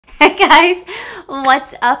Hey guys,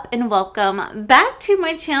 what's up and welcome back to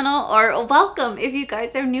my channel, or welcome if you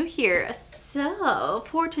guys are new here. So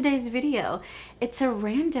for today's video, it's a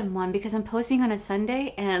random one because I'm posting on a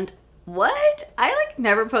Sunday and what? I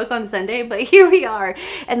never post on Sunday, but here we are.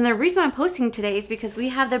 And the reason I'm posting today is because we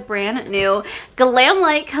have the brand new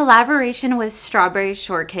Glamlite collaboration with Strawberry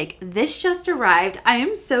Shortcake. This just arrived. I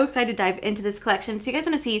am so excited to dive into this collection. So you guys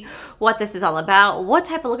want to see what this is all about, what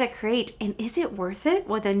type of look I create, and is it worth it?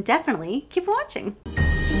 Well, then definitely keep watching.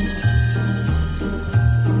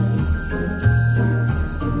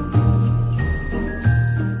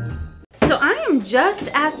 So I am just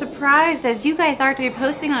as surprised as you guys are to be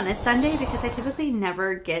posting on a Sunday because I typically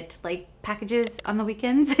never get packages on the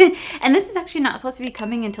weekends. And this is actually not supposed to be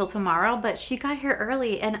coming until tomorrow, but she got here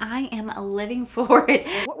early and I am living for it.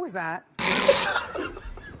 What was that?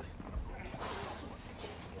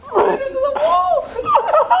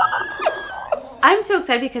 I'm so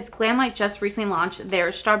excited because Glamlite just recently launched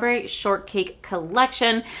their Strawberry Shortcake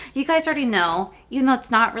collection. You guys already know, even though it's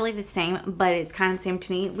not really the same, but it's kind of the same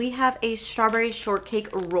to me, we have a Strawberry Shortcake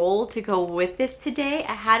roll to go with this today.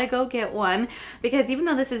 I had to go get one because even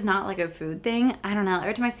though this is not like a food thing, I don't know,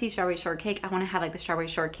 every time I see Strawberry Shortcake, I want to have the Strawberry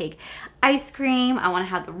Shortcake ice cream. I want to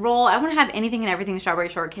have the roll. I want to have anything and everything Strawberry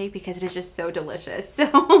Shortcake because it is just so delicious. So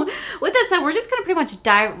with that said, we're just going to pretty much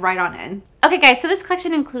dive right on in. Okay guys, so this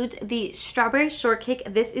collection includes the Strawberry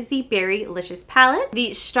Shortcake. This is the Berry Licious palette.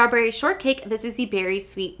 The Strawberry Shortcake. This is the Berry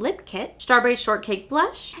Sweet Lip Kit. Strawberry Shortcake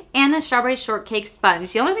blush. And the Strawberry Shortcake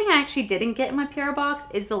sponge. The only thing I actually didn't get in my P.O Box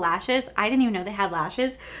is the lashes. I didn't even know they had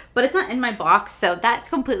lashes, but it's not in my box, so that's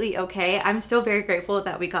completely okay. I'm still very grateful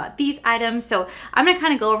that we got these items. So I'm going to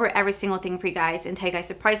kind of go over every single thing for you guys and tell you guys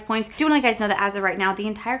the price points. Do want to let you guys know that as of right now, the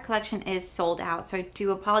entire collection is sold out, so I do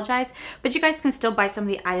apologize, but you guys can still buy some of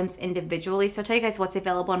the items individually. So I'll tell you guys what's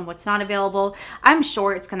available and what's not available. I'm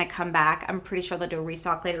sure it's going to come back. I'm pretty sure they'll do a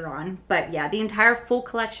restock later on. But yeah, the entire full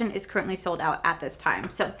collection is currently sold out at this time.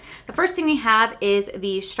 So the first thing we have is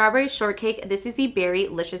the Strawberry Shortcake. This is the Berry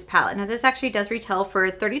Licious palette. Now this actually does retail for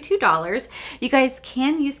 $32. You guys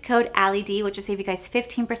can use code Allie D, which will save you guys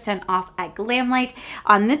 15% off at Glamlite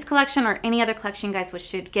on this collection or any other collection you guys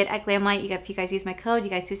should get at Glamlite. If you guys use my code, you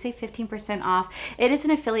guys do save 15% off. It is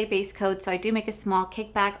an affiliate-based code, so I do make a small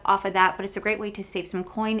kickback off of that, but it's a great way to save some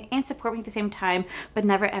coin and support me at the same time, but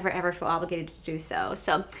never ever feel obligated to do so.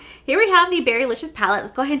 So here we have the Berry Licious palette.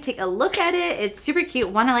 Let's go ahead and take a look at it. It's super cute.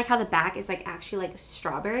 One, I like how the back is actually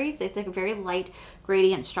strawberries. It's a very light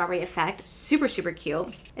gradient strawberry effect. Super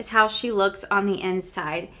cute. It's how she looks on the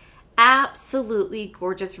inside. Absolutely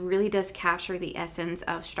gorgeous. Really does capture the essence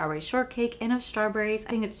of Strawberry Shortcake and of strawberries. I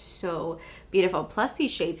think it's so beautiful. Plus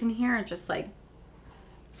these shades in here are just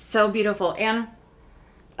so beautiful. And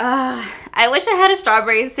I wish I had a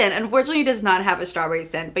strawberry scent. Unfortunately, it does not have a strawberry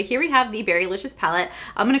scent. But here we have the Berry Licious palette.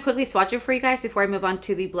 I'm going to quickly swatch it for you guys before I move on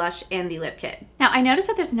to the blush and the lip kit. Now, I noticed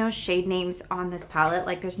that there's no shade names on this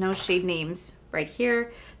palette. There's no shade names right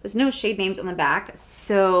here. There's no shade names on the back.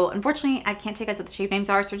 So unfortunately, I can't tell you guys what the shade names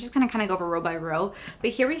are. So we're just going to kind of go over row by row.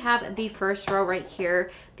 But here we have the first row right here.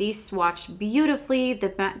 These swatched beautifully. The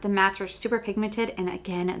mattes are super pigmented. And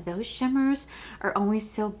again, those shimmers are always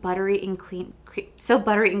so buttery and clean. So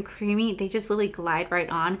buttery and creamy, they just literally glide right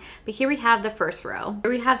on. But here we have the first row.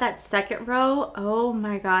 Here we have that second row. Oh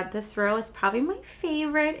my god, this row is probably my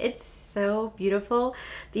favorite. It's so beautiful.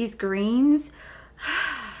 These greens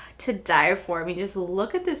to die for. I mean, just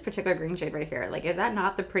look at this particular green shade right here. Is that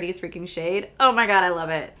not the prettiest freaking shade? Oh my god, I love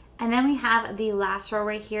it. And then we have the last row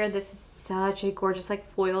right here. This is such a gorgeous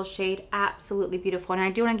foil shade. Absolutely beautiful. And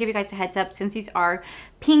I do want to give you guys a heads up, since these are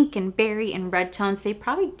pink and berry and red tones, they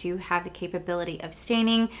probably do have the capability of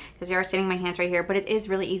staining because they are staining my hands right here, but it is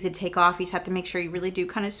really easy to take off. You just have to make sure you really do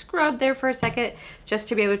kind of scrub there for a second just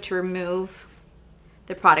to be able to remove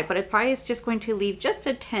the product. But it probably is just going to leave just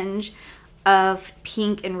a tinge of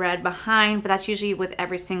pink and red behind, but that's usually with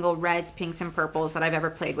every single reds, pinks, and purples that I've ever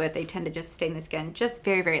played with. They tend to just stain the skin just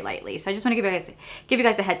very lightly. So I just want to give you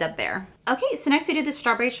guys a heads up there. Okay, so next we do the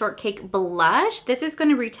Strawberry Shortcake blush. This is going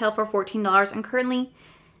to retail for $14, and currently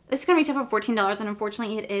this is going to retail for $14, and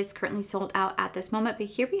unfortunately it is currently sold out at this moment. But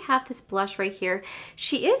here we have this blush right here.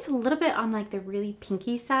 She is a little bit on the really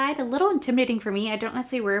pinky side, a little intimidating for me. I don't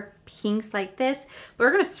necessarily wear pinks like this, but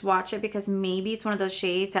we're going to swatch it because maybe it's one of those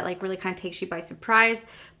shades that really kind of takes you by surprise.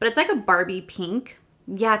 But it's like a Barbie pink.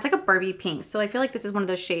 Yeah, it's like a Barbie pink. So I feel like this is one of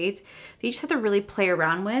those shades that you just have to really play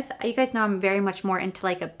around with. You guys know I'm very much more into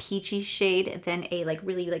a peachy shade than a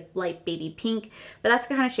really light baby pink. But that's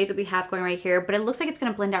the kind of shade that we have going right here. But it looks like it's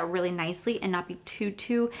going to blend out really nicely and not be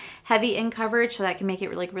too heavy in coverage, so that can make it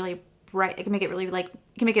really bright. It can make it really like,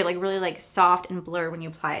 really like soft and blurred when you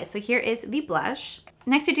apply it. So here is the blush.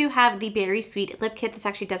 Next, we do have the Berry Sweet Lip Kit. This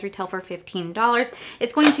actually does retail for $15.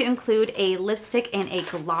 It's going to include a lipstick and a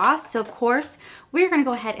gloss. So of course, we're gonna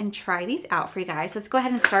go ahead and try these out for you guys. Let's go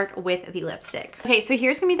ahead and start with the lipstick. Okay, so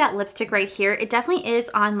here's gonna be that lipstick right here. It definitely is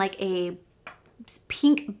on like a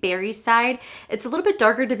pink berry side. It's a little bit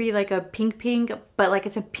darker to be like a pink, but like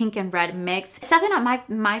it's a pink and red mix. It's definitely not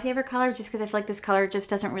my favorite color, just because I feel like this color just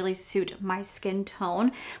doesn't really suit my skin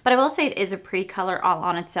tone. But I will say it is a pretty color all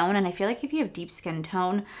on its own, and I feel like if you have deep skin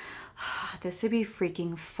tone, this would be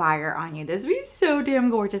freaking fire on you. This would be so damn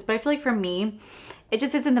gorgeous. But I feel like for me, it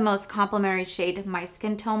just isn't the most complimentary shade of my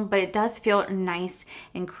skin tone, but it does feel nice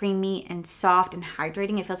and creamy and soft and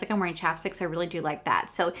hydrating. It feels like I'm wearing chapstick, so I really do like that.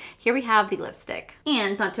 So here we have the lipstick.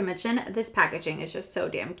 And not to mention, this packaging is just so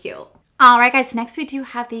damn cute. All right, guys, next we do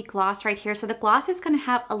have the gloss right here. So the gloss is gonna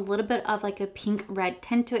have a little bit of like a pink red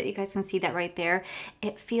tint to it. You guys can see that right there.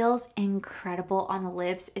 It feels incredible on the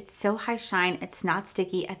lips. It's so high shine, it's not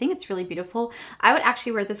sticky. I think it's really beautiful. I would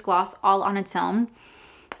actually wear this gloss all on its own.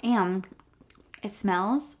 And it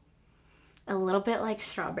smells a little bit like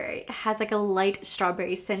strawberry. It has like a light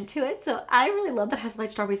strawberry scent to it. So I really love that it has a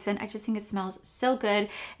light strawberry scent. I just think it smells so good.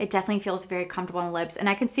 It definitely feels very comfortable on the lips. And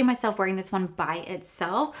I can see myself wearing this one by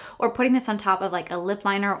itself or putting this on top of like a lip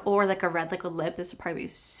liner or like a red liquid lip. This would probably be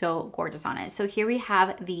so gorgeous on it. So here we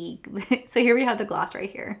have the gloss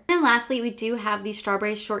right here. And lastly, we do have the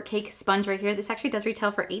Strawberry Shortcake sponge right here. This actually does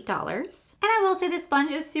retail for $8. And I will say this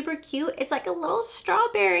sponge is super cute. It's like a little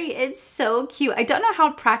strawberry. It's so cute. I don't know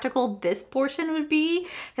how practical this portion would be,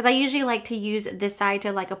 because I usually like to use this side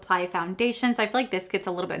to like apply foundation, so I feel like this gets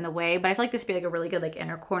a little bit in the way, but I feel like this would be like a really good like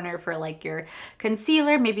inner corner for like your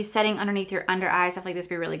concealer, maybe setting underneath your under eyes. I feel like this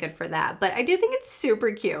would be really good for that, but I do think it's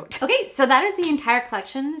super cute. Okay, so that is the entire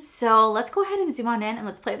collection, so let's go ahead and zoom on in and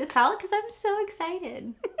let's play with this palette because I'm so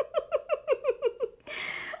excited.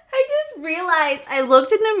 I just realized I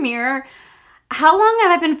looked in the mirror. How long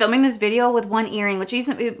have I been filming this video with one earring? Which means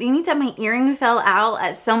that my earring fell out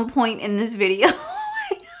at some point in this video. I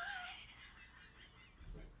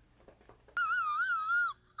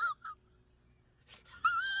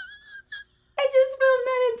just filmed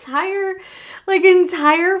that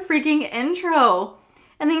entire freaking intro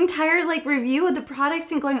and the entire like review of the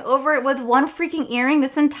products and going over it with one freaking earring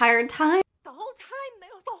this entire time. The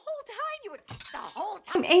whole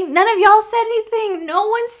time, ain't none of y'all said anything. No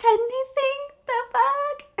one said anything. The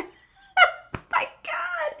fuck? My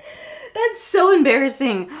God, that's so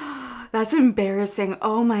embarrassing. That's embarrassing.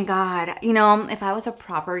 Oh my God. You know, if I was a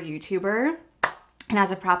proper YouTuber and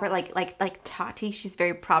as a proper like Tati, she's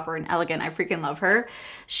very proper and elegant. I freaking love her.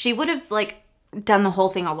 She would have like done the whole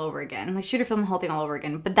thing all over again. Like she would have filmed the whole thing all over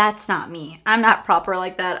again. But that's not me. I'm not proper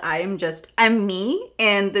like that. I'm me,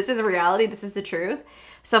 and this is reality. This is the truth.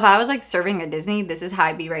 So if I was like serving at Disney, this is how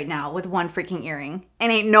I'd be right now with one freaking earring.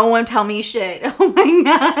 And ain't no one tell me shit. Oh my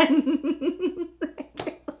God. I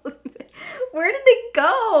can't believe it. Where did they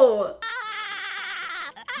go?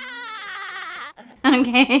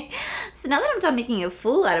 Okay, so now that I'm done making a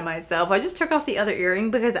fool out of myself, I just took off the other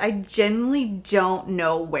earring because I genuinely don't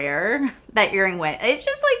know where that earring went. It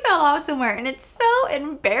just like fell off somewhere and it's so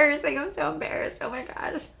embarrassing. I'm so embarrassed. Oh my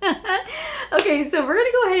gosh. Okay, so we're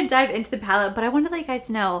gonna go ahead and dive into the palette, but I want to let you guys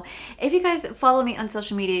know, if you guys follow me on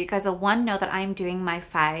social media, you guys will know that I'm doing my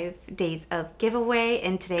 5 days of giveaway,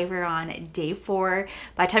 and today we're on day 4.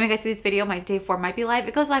 By the time you guys see this video, my day 4 might be live.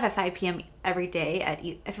 It goes live at 5 p.m. every day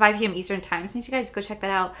at 5 p.m. Eastern time, so you guys go check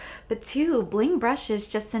that out. But 2, Bling Brushes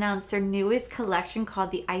just announced their newest collection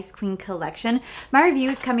called the Ice Queen Collection. My review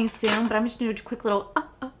is coming soon, but I'm just gonna do a quick little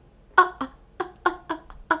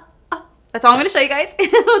that's all I'm going to show you guys. It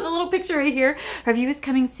was a little picture right here. Review is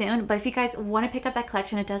coming soon, but if you guys want to pick up that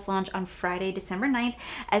collection, it does launch on Friday, December 9th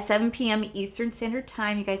at 7 p.m. Eastern Standard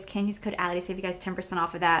Time. You guys can use code Allie to save you guys 10%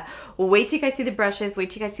 off of that. Wait till you guys see the brushes. Wait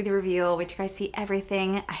till you guys see the review. Wait till you guys see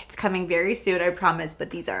everything. It's coming very soon, I promise, but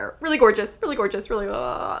these are really gorgeous. Really gorgeous. Really,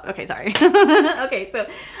 okay, sorry. Okay, so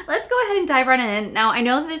let's go ahead and dive right in. Now, I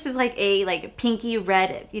know this is like a pinky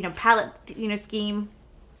red, palette, scheme.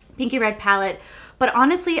 Pinky red palette. But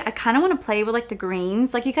honestly, I kind of want to play with like the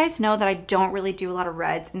greens. Like you guys know that I don't really do a lot of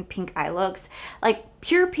reds and pink eye looks. Like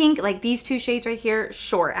pure pink, like these 2 shades right here,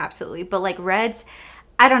 sure, absolutely. But like reds,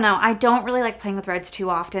 I don't know. I don't really like playing with reds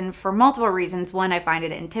too often for multiple reasons. 1, I find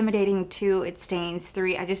it intimidating. 2, it stains.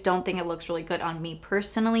 3, I just don't think it looks really good on me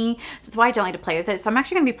personally. So that's why I don't like to play with it. So I'm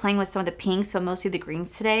actually going to be playing with some of the pinks, but mostly the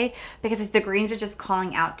greens today because the greens are just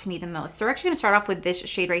calling out to me the most. So we're actually going to start off with this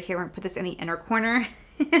shade right here. We're going to put this in the inner corner.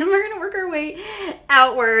 And we're gonna work our way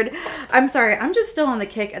outward. I'm sorry, I'm just still on the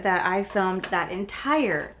kick that I filmed that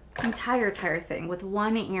entire entire thing with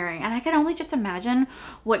one earring. And I can only just imagine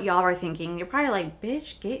what y'all are thinking. You're probably like,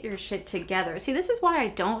 bitch, get your shit together. See, this is why I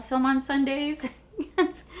don't film on Sundays.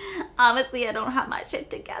 Honestly, I don't have my shit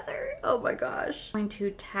together. Oh my gosh. I'm going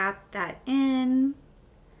to tap that in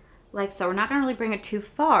like so. We're not gonna really bring it too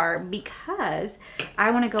far because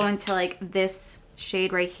I want to go into like this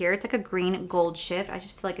shade right here. It's like a green gold shift. I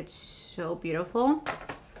just feel like it's so beautiful.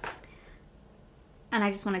 And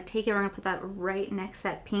I just want to take it, we're going to put that right next to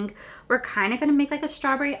that pink. We're kind of going to make like a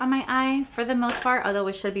strawberry on my eye for the most part, although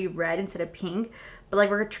it should be red instead of pink. But like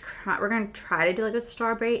we're going to try to do like a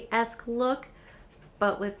strawberry-esque look,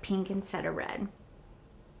 but with pink instead of red.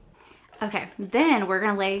 Okay, then we're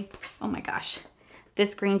going to lay, oh my gosh,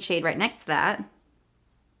 this green shade right next to that.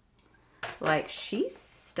 Like, she's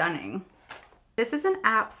stunning. This is an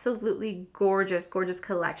absolutely gorgeous, gorgeous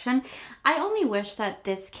collection. I only wish that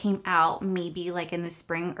this came out maybe like in the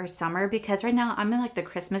spring or summer because right now I'm in like the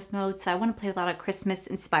Christmas mode. So I want to play with a lot of Christmas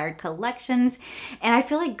inspired collections. And I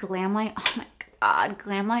feel like Glamlite, oh my God,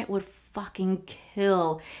 Glamlite would fucking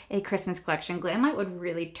kill a Christmas collection. Glamlite would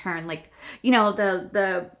really turn like, you know,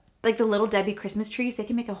 like the Little Debbie Christmas trees, they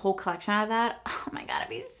can make a whole collection out of that. Oh my God,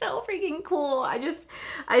 it'd be so freaking cool. I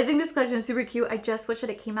think this collection is super cute. I just wish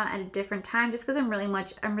that it came out at a different time just because I'm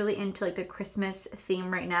really into like the Christmas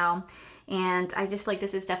theme right now. And I just feel like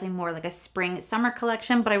this is definitely more like a spring summer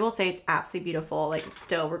collection, but I will say it's absolutely beautiful. Like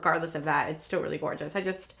still, regardless of that, it's still really gorgeous. I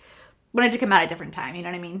just wanted to come out at a different time, you know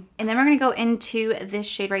what I mean? And then we're gonna go into this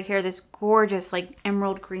shade right here, this gorgeous like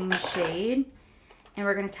emerald green shade. And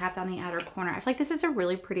we're going to tap down the outer corner. I feel like this is a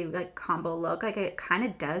really pretty like combo look. Like it kind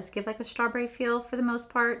of does give like a strawberry feel for the most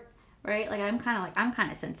part, right? Like I'm kind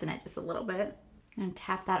of sensing it just a little bit. I'm going to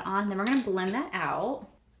tap that on. Then we're going to blend that out.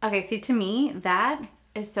 Okay, see to me, that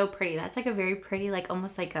is so pretty. That's like a very pretty, like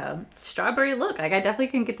almost like a strawberry look. Like I definitely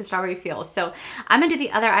can get the strawberry feel. So I'm gonna do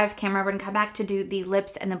the other eye of camera. We're gonna come back to do the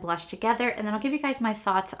lips and the blush together, and then I'll give you guys my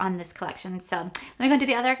thoughts on this collection. So let me go do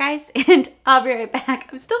the other, guys, and I'll be right back.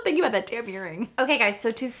 I'm still thinking about that damn earring. Okay guys,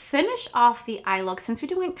 so to finish off the eye look, since we're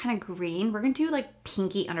doing kind of green, we're gonna do like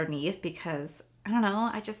pinky underneath because I don't know,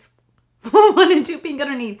 I just one and two pink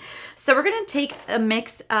underneath. So we're gonna take a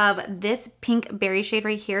mix of this pink berry shade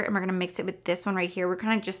right here, and we're gonna mix it with this one right here. We're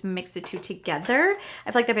gonna just mix the two together.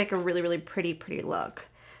 I feel like that'd make a really, really pretty look.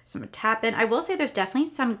 So I'm gonna tap in. I will say there's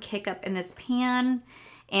definitely some kick up in this pan,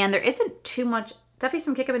 and there isn't too much, definitely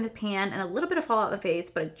some kick up in this pan and a little bit of fallout in the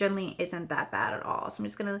face, but it generally isn't that bad at all. So I'm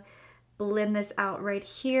just gonna blend this out right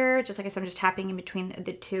here. Just like I said, I'm just tapping in between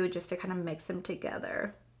the two just to kind of mix them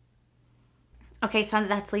together. Okay, so now that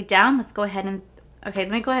that's laid down, let's go ahead and, okay,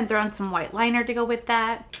 let me go ahead and throw on some white liner to go with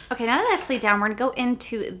that. Okay, now that that's laid down, we're gonna go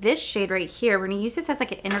into this shade right here. We're gonna use this as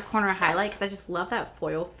like an inner corner highlight because I just love that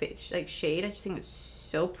foil like shade. I just think it's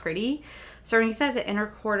so pretty. So we're gonna use that as an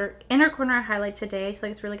inner corner highlight today. So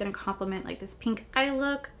like it's really gonna complement like this pink eye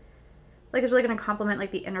look. Like it's really gonna complement like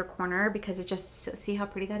the inner corner because it just, see how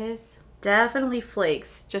pretty that is? Definitely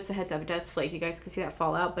flakes, just a heads up, it does flake. You guys can see that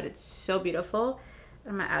fallout, but it's so beautiful.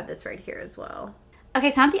 I'm gonna add this right here as well. Okay,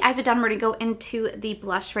 so now that the eyes are done, we're gonna go into the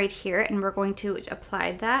blush right here and we're going to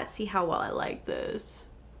apply that. See how well I like this.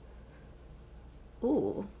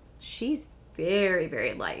 Ooh, she's very,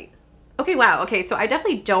 very light. Okay, wow, okay, so I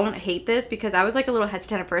definitely don't hate this because I was like a little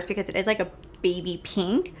hesitant at first because it is like a baby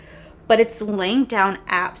pink, but it's laying down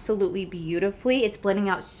absolutely beautifully. It's blending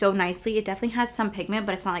out so nicely. It definitely has some pigment,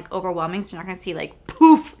 but it's not like overwhelming, so you're not gonna see like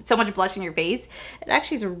poof, so much blush in your face. It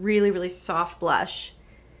actually is a really, really soft blush.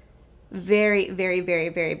 Very, very, very,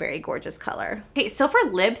 very, very gorgeous color. Okay, so for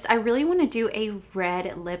lips, I really want to do a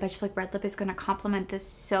red lip. I just feel like red lip is going to complement this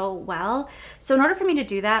so well. So in order for me to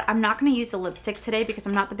do that, I'm not going to use the lipstick today because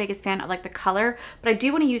I'm not the biggest fan of like the color, but I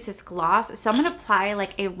do want to use this gloss. So I'm going to apply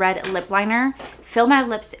like a red lip liner, fill my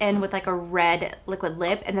lips in with like a red liquid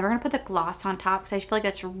lip, and then we're going to put the gloss on top because I feel like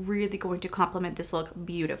that's really going to complement this look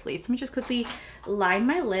beautifully. So let me just quickly line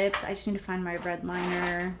my lips. I just need to find my red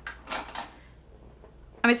liner.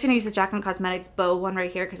 I'm just gonna use the Jaclyn Cosmetics bow one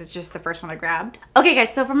right here because it's just the first one I grabbed. Okay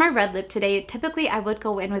guys, so for my red lip today, typically I would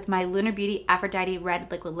go in with my Lunar Beauty Aphrodite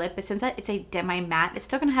red liquid lip, but since it's a demi matte, it's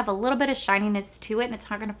still gonna have a little bit of shininess to it and it's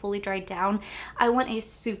not gonna fully dry down. I want a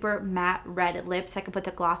super matte red lip so I can put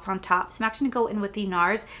the gloss on top. So I'm actually gonna go in with the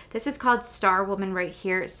NARS. This is called Star Woman right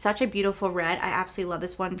here. Such a beautiful red. I absolutely love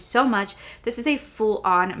this one so much. This is a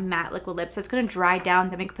full-on matte liquid lip, so it's gonna dry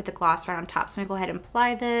down, then we can put the gloss right on top. So I'm gonna go ahead and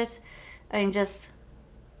apply this and just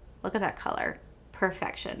look at that color.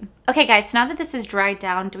 Perfection. Okay guys, so now that this is dried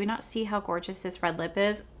down, do we not see how gorgeous this red lip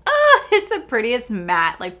is? Ah, It's the prettiest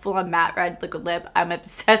matte, like full on matte red liquid lip. I'm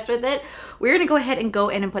obsessed with it. We're gonna go ahead and go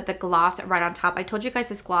in and put the gloss right on top. I told you guys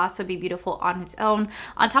this gloss would be beautiful on its own,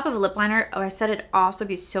 on top of a lip liner. Oh, I said it'd also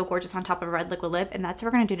be so gorgeous on top of a red liquid lip, and that's what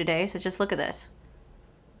we're gonna do today. So just look at this.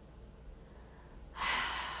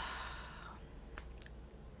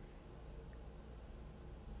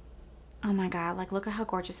 Oh my god, like look at how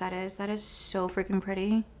gorgeous that is. That is so freaking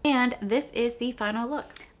pretty. And this is the final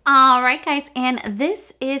look. All right, guys, and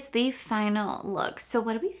this is the final look. So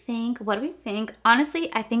what do we think? What do we think? Honestly,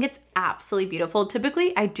 I think it's absolutely beautiful.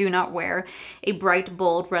 Typically, I do not wear a bright,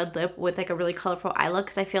 bold red lip with like a really colorful eye look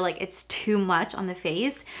because I feel like it's too much on the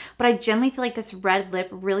face. But I generally feel like this red lip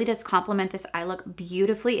really does complement this eye look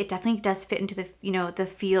beautifully. It definitely does fit into the, you know, the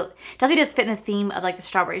feel, definitely does fit in the theme of like the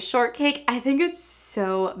strawberry shortcake. I think it's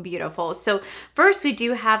so beautiful. So first, we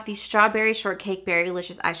do have the Strawberry Shortcake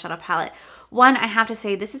Berrylicious Eyeshadow Palette. One, I have to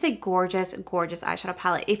say, this is a gorgeous, gorgeous eyeshadow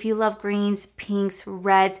palette. If you love greens, pinks,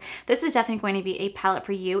 reds, this is definitely going to be a palette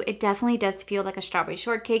for you. It definitely does feel like a strawberry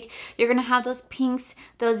shortcake. You're going to have those pinks,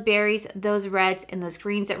 those berries, those reds, and those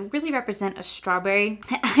greens that really represent a strawberry.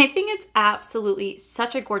 I think it's absolutely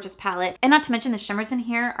such a gorgeous palette. And not to mention the shimmers in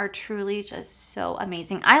here are truly just so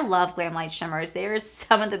amazing. I love Glamlite shimmers. They are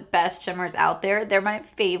some of the best shimmers out there. They're my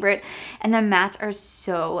favorite. And the mattes are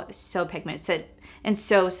so pigmented. And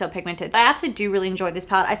so pigmented. I absolutely do really enjoy this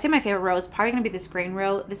palette. I say my favorite row is probably gonna be this green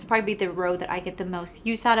row. This will probably be the row that I get the most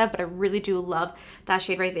use out of, but I really do love that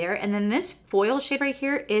shade right there. And then this foil shade right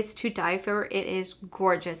here is to die for. It is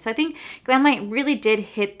gorgeous. So I think Glamlite really did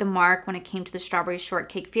hit the mark when it came to the strawberry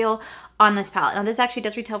shortcake feel on this palette. Now this actually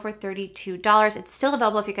does retail for $32. It's still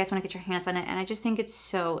available if you guys want to get your hands on it. And I just think it's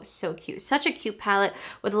so cute. Such a cute palette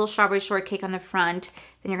with a little strawberry shortcake on the front.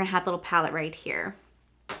 Then you're gonna have the little palette right here.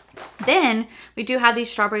 Then we do have the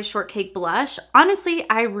Strawberry Shortcake blush. Honestly,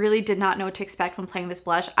 I really did not know what to expect when playing this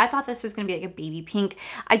blush. I thought this was going to be like a baby pink.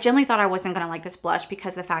 I generally thought I wasn't going to like this blush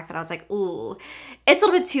because of the fact that I was like, ooh, it's a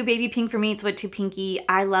little bit too baby pink for me. It's a bit too pinky.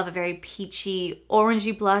 I love a very peachy,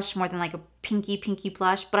 orangey blush more than like a pinky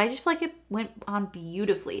blush, but I just feel like it went on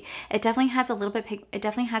beautifully. It definitely has a little bit, it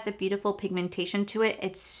definitely has a beautiful pigmentation to it.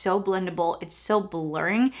 It's so blendable, it's so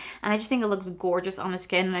blurring, and I just think it looks gorgeous on the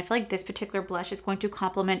skin. And I feel like this particular blush is going to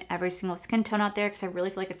complement every single skin tone out there because I really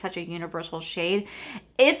feel like it's such a universal shade.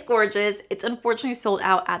 It's gorgeous. It's unfortunately sold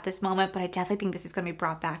out at this moment, but I definitely think this is going to be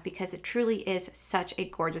brought back because it truly is such a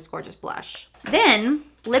gorgeous blush. Then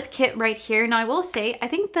lip kit right here. Now I will say, I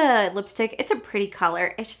think the lipstick, it's a pretty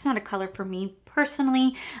color. It's just not a color for me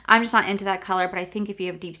personally. I'm just not into that color, but I think if you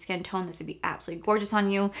have deep skin tone, this would be absolutely gorgeous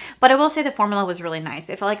on you. But I will say the formula was really nice.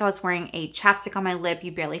 It felt like I was wearing a chapstick on my lip.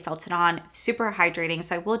 You barely felt it on. Super hydrating,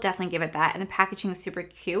 so I will definitely give it that. And the packaging is super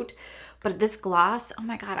cute. But this gloss, oh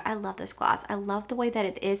my god, I love this gloss. I love the way that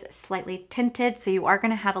it is slightly tinted, so you are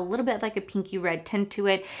going to have a little bit of like a pinky red tint to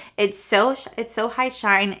it. It's so high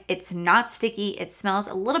shine. It's not sticky. It smells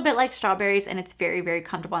a little bit like strawberries, and it's very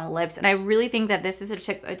comfortable on the lips. And I really think that this is a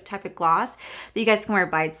type of gloss that you guys can wear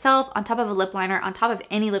by itself, on top of a lip liner, on top of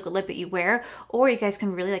any liquid lip that you wear, or you guys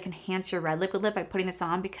can really like enhance your red liquid lip by putting this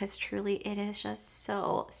on because truly it is just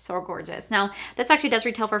so gorgeous. Now this actually does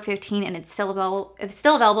retail for $15, and it's still available. It's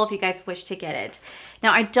still available if you guys wish to get it.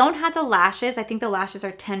 Now I don't have the lashes. I think the lashes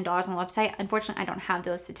are $10 on the website. Unfortunately, I don't have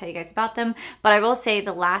those to tell you guys about them, but I will say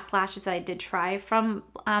the last lashes that I did try from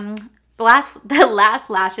the last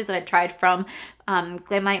lashes that I tried from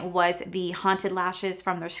Glamlite was the Haunted Lashes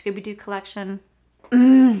from their Scooby-Doo collection.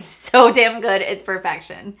 So damn good. It's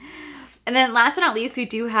perfection. And then last but not least, we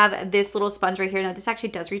do have this little sponge right here. Now this actually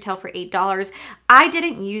does retail for $8. I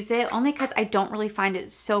didn't use it only because I don't really find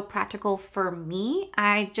it so practical for me.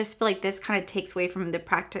 I just feel like this kind of takes away from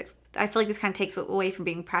the I feel like this kind of takes away from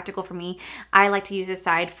being practical for me. I like to use this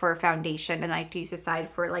side for foundation, and I like to use this side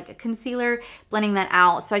for like a concealer, blending that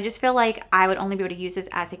out. So I just feel like I would only be able to use this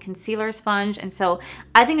as a concealer sponge. And so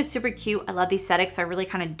I think it's super cute. I love the aesthetic, so I really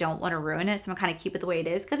kind of don't want to ruin it. So I'm gonna kind of keep it the way it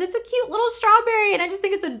is because it's a cute little strawberry, and I just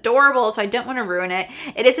think it's adorable. So I don't want to ruin it.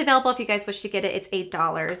 It is available if you guys wish to get it. It's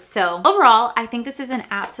 $8. So overall, I think this is an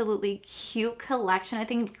absolutely cute collection. I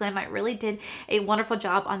think Glamlite really did a wonderful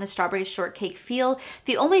job on the strawberry shortcake feel.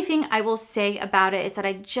 The only thing I will say about it is that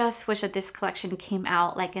I just wish that this collection came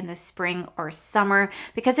out like in the spring or summer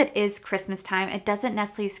because it is Christmas time. It doesn't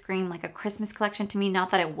necessarily scream like a Christmas collection to me,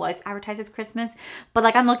 not that it was advertised as Christmas, but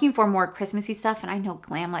like I'm looking for more Christmassy stuff, and I know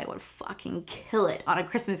Glamlite would fucking kill it on a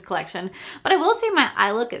Christmas collection. But I will say my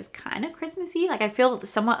eye look is kind of Christmassy. Like I feel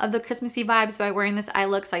somewhat of the Christmassy vibes by wearing this eye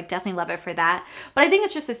look, so I definitely love it for that. But I think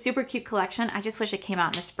it's just a super cute collection. I just wish it came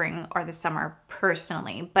out in the spring or the summer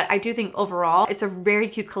personally. But I do think overall it's a very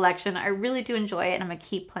cute collection. collection. I really do enjoy it, and I'm gonna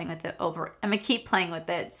keep playing with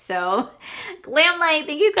it So Glamlite,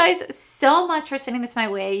 thank you guys so much for sending this my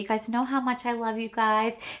way. You guys know how much I love you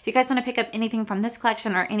guys. If you guys want to pick up anything from this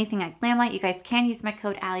collection or anything at Glamlite, you guys can use my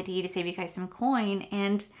code Allie to save you guys some coin.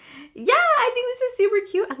 And yeah, I think this is super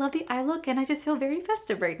cute. I love the eye look, and I just feel very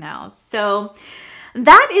festive right now. So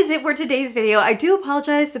that is it for today's video. I do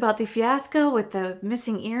apologize about the fiasco with the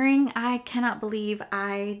missing earring. I cannot believe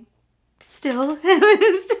I still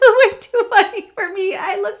way too funny for me.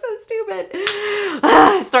 I look so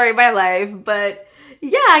stupid. Story of my life. But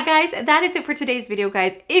yeah, guys, that is it for today's video,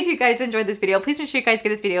 guys. If you guys enjoyed this video, please make sure you guys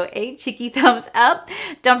give this video a cheeky thumbs up.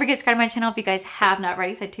 Don't forget to subscribe to my channel if you guys have not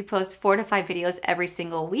already. So I do post 4 to 5 videos every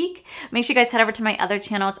single week. Make sure you guys head over to my other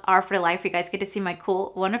channel. It's R for Life. You guys get to see my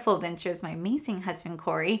cool, wonderful adventures, my amazing husband,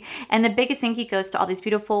 Corey. And the biggest thank you goes to all these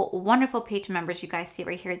beautiful, wonderful page members you guys see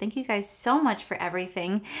right here. Thank you guys so much for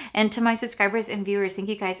everything. And to my subscribers and viewers, thank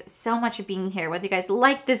you guys so much for being here. Whether you guys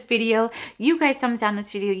like this video, you guys thumbs down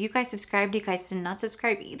this video, you guys subscribed, you guys did not subscribe.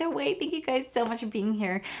 Either way, thank you guys so much for being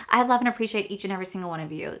here. I love and appreciate each and every single one of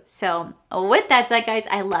you. So with that said, guys,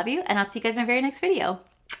 I love you, and I'll see you guys in my very next video.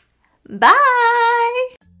 Bye.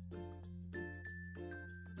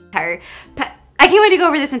 I can't wait to go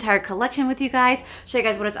over this entire collection with you guys. Show you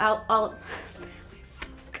guys what it's all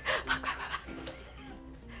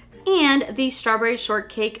and the strawberry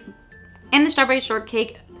shortcake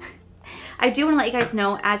I do want to let you guys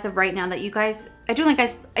know as of right now that you guys, I do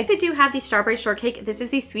have the strawberry shortcake. This is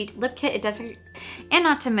the sweet lip kit. It doesn't, and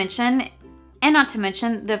not to mention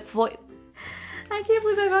the foil. I can't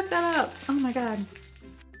believe I fucked that up. Oh my God.